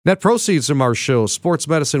Net proceeds from our show, Sports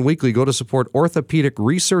Medicine Weekly, go to support orthopedic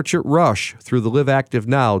research at Rush through the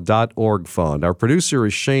liveactivenow.org fund. Our producer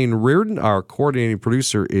is Shane Reardon. Our coordinating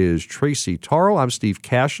producer is Tracy Taro. I'm Steve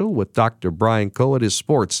Cashel with Dr. Brian Coe. It is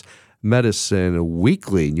Sports Medicine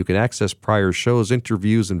Weekly. You can access prior shows,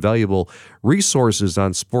 interviews, and valuable resources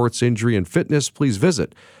on sports injury and fitness. Please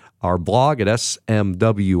visit our blog at smwhome.net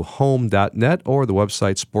or the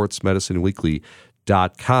website sportsmedicineweekly.com.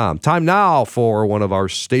 Time now for one of our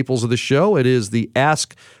staples of the show. It is the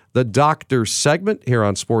Ask the Doctor segment here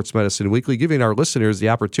on Sports Medicine Weekly, giving our listeners the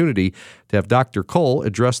opportunity to have Dr. Cole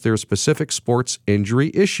address their specific sports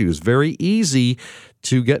injury issues. Very easy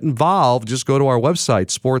to get involved. Just go to our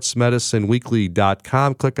website,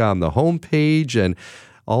 sportsmedicineweekly.com, click on the homepage, and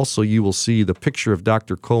also you will see the picture of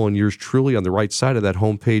Dr. Cole and yours truly on the right side of that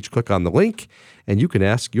homepage. Click on the link, and you can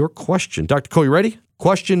ask your question. Dr. Cole, you ready?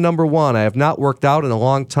 Question number one, I have not worked out in a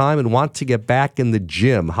long time and want to get back in the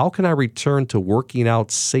gym. How can I return to working out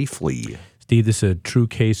safely? Steve, this is a true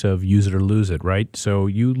case of use it or lose it, right? So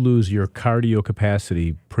you lose your cardio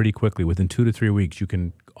capacity pretty quickly. Within 2 to 3 weeks, you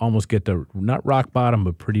can almost get to not rock bottom,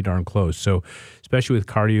 but pretty darn close. So especially with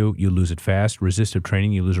cardio, you lose it fast. Resistive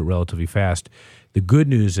training, you lose it relatively fast. The good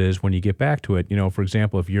news is when you get back to it, for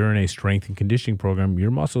example, if you're in a strength and conditioning program,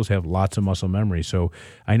 your muscles have lots of muscle memory. So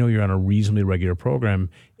I know you're on a reasonably regular program,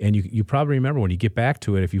 and you probably remember when you get back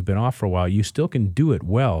to it, if you've been off for a while, you still can do it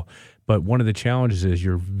well. But one of the challenges is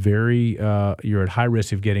you're at high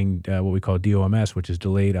risk of getting what we call DOMS, which is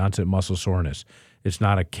delayed onset muscle soreness. It's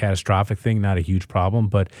not a catastrophic thing, not a huge problem,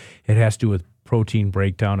 but it has to do with protein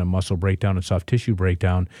breakdown and muscle breakdown and soft tissue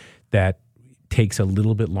breakdown that takes a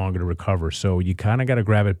little bit longer to recover. So you kind of got to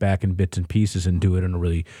grab it back in bits and pieces and do it in a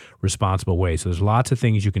really responsible way. So there's lots of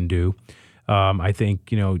things you can do. I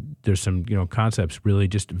think, there's some, concepts really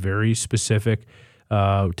just very specific.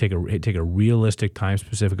 Take a realistic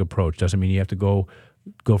time-specific approach. Doesn't mean you have to go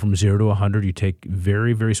from 0 to 100. You take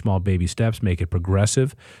very, very small baby steps, make it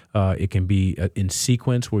progressive. It can be in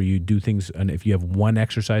sequence where you do things, and if you have one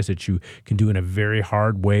exercise that you can do in a very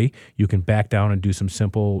hard way, you can back down and do some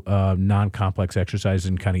simple, non-complex exercises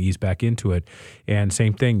and kind of ease back into it. And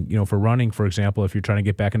same thing, for running, for example, if you're trying to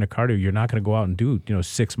get back into cardio, you're not going to go out and do,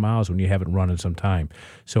 6 miles when you haven't run in some time.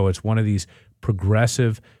 So it's one of these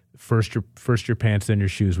progressive, first your pants, then your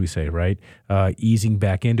shoes, we say, right? Easing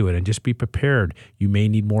back into it, and just be prepared. You may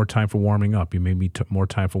need more time for warming up. You may need more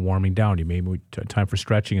time for warming down. You may need time for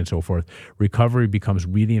stretching and so forth. Recovery becomes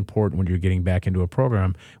really important when you're getting back into a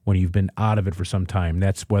program when you've been out of it for some time.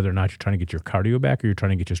 That's whether or not you're trying to get your cardio back or you're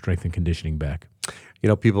trying to get your strength and conditioning back.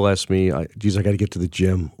 People ask me, geez, I got to get to the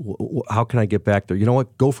gym. How can I get back there? You know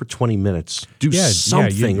what? Go for 20 minutes. Do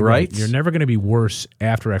something, right? You're never going to be worse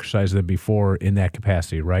after exercise than before in that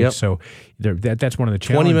capacity, right? Yep. So that's one of the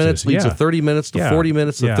challenges. 20 minutes leads to 30 minutes to 40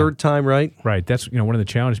 minutes the third time, right? Right. That's one of the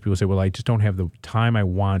challenges. People say, well, I just don't have the time I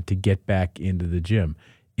want to get back into the gym.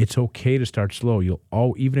 It's okay to start slow.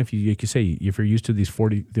 Even if you say, if you're used to these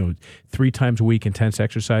 3 times a week intense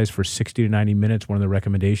exercise for 60 to 90 minutes, one of the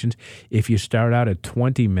recommendations, if you start out at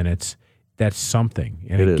 20 minutes, that's something.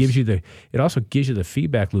 And it also gives you the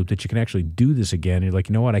feedback loop that you can actually do this again. You're like,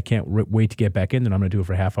 you know what, I can't wait to get back in, then I'm going to do it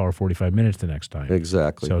for half hour, 45 minutes the next time.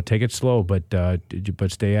 Exactly. So take it slow, but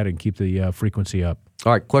stay at it and keep the frequency up.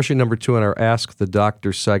 All right, question number 2 in our Ask the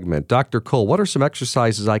Doctor segment. Dr. Cole, what are some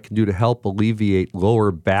exercises I can do to help alleviate lower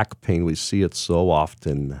back pain? We see it so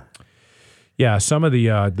often. Yeah, some of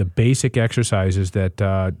the basic exercises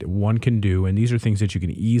that one can do, and these are things that you can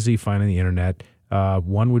easily find on the internet.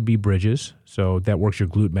 One would be bridges. So that works your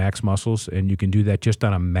glute max muscles, and you can do that just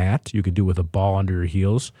on a mat. You can do it with a ball under your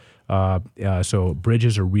heels. So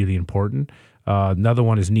bridges are really important. Another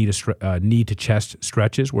one is knee to chest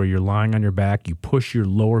stretches, where you're lying on your back. You push your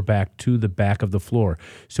lower back to the back of the floor.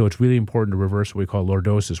 So it's really important to reverse what we call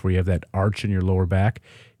lordosis, where you have that arch in your lower back.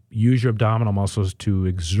 Use your abdominal muscles to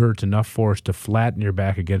exert enough force to flatten your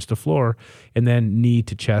back against the floor, and then knee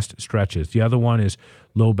to chest stretches. The other one is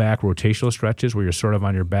low back rotational stretches, where you're sort of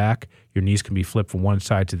on your back. Your knees can be flipped from one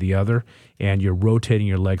side to the other, and you're rotating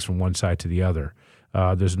your legs from one side to the other.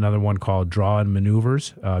 There's another one called draw-in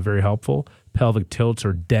maneuvers, very helpful. Pelvic tilts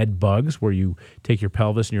or dead bugs, where you take your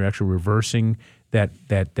pelvis and you're actually reversing that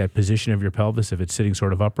position of your pelvis. If it's sitting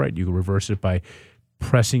sort of upright, you can reverse it by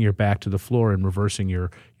pressing your back to the floor and reversing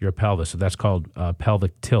your pelvis. So that's called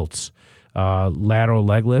pelvic tilts. Lateral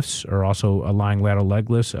leg lifts are also lying lateral leg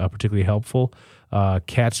lifts, particularly helpful.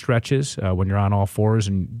 Cat stretches, when you're on all fours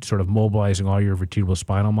and sort of mobilizing all your vertebral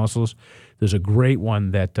spinal muscles. There's a great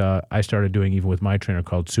one that I started doing even with my trainer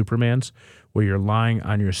called Superman's, where you're lying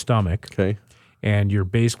on your stomach. Okay. and you're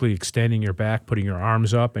basically extending your back, putting your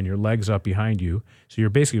arms up and your legs up behind you. So you're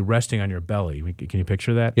basically resting on your belly. Can you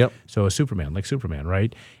picture that? Yep. So a Superman, like Superman,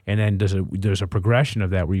 right? And then there's a progression of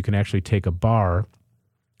that where you can actually take a bar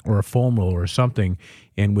or a foam roller or something,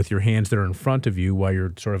 and with your hands that are in front of you while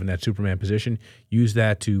you're sort of in that Superman position, use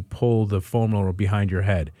that to pull the foam roller behind your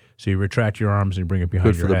head. So you retract your arms and bring it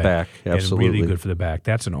behind your head. Good for the back, absolutely. And really good for the back.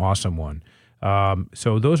 That's an awesome one.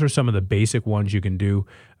 So those are some of the basic ones you can do.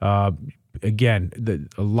 Again,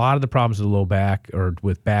 a lot of the problems with the low back or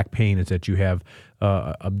with back pain is that you have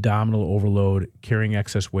abdominal overload, carrying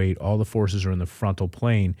excess weight. All the forces are in the frontal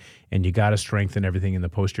plane, and you got to strengthen everything in the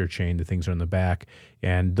posterior chain. The things are in the back,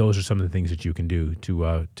 and those are some of the things that you can do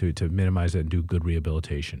to minimize that and do good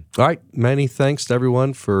rehabilitation. All right. Many thanks to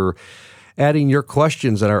everyone for adding your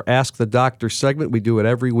questions in our Ask the Doctor segment. We do it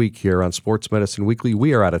every week here on Sports Medicine Weekly.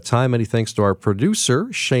 We are out of time. Many thanks to our producer,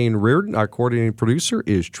 Shane Reardon. Our coordinating producer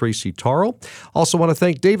is Tracy Tarl. Also want to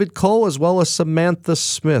thank David Cole as well as Samantha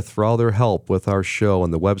Smith for all their help with our show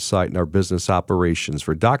and the website and our business operations.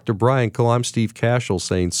 For Dr. Brian Cole, I'm Steve Cashel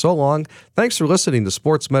saying so long. Thanks for listening to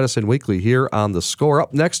Sports Medicine Weekly here on The Score.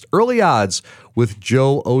 Up next, Early Odds with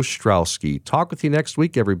Joe Ostrowski. Talk with you next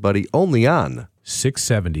week, everybody, only on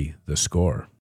 670, The Score.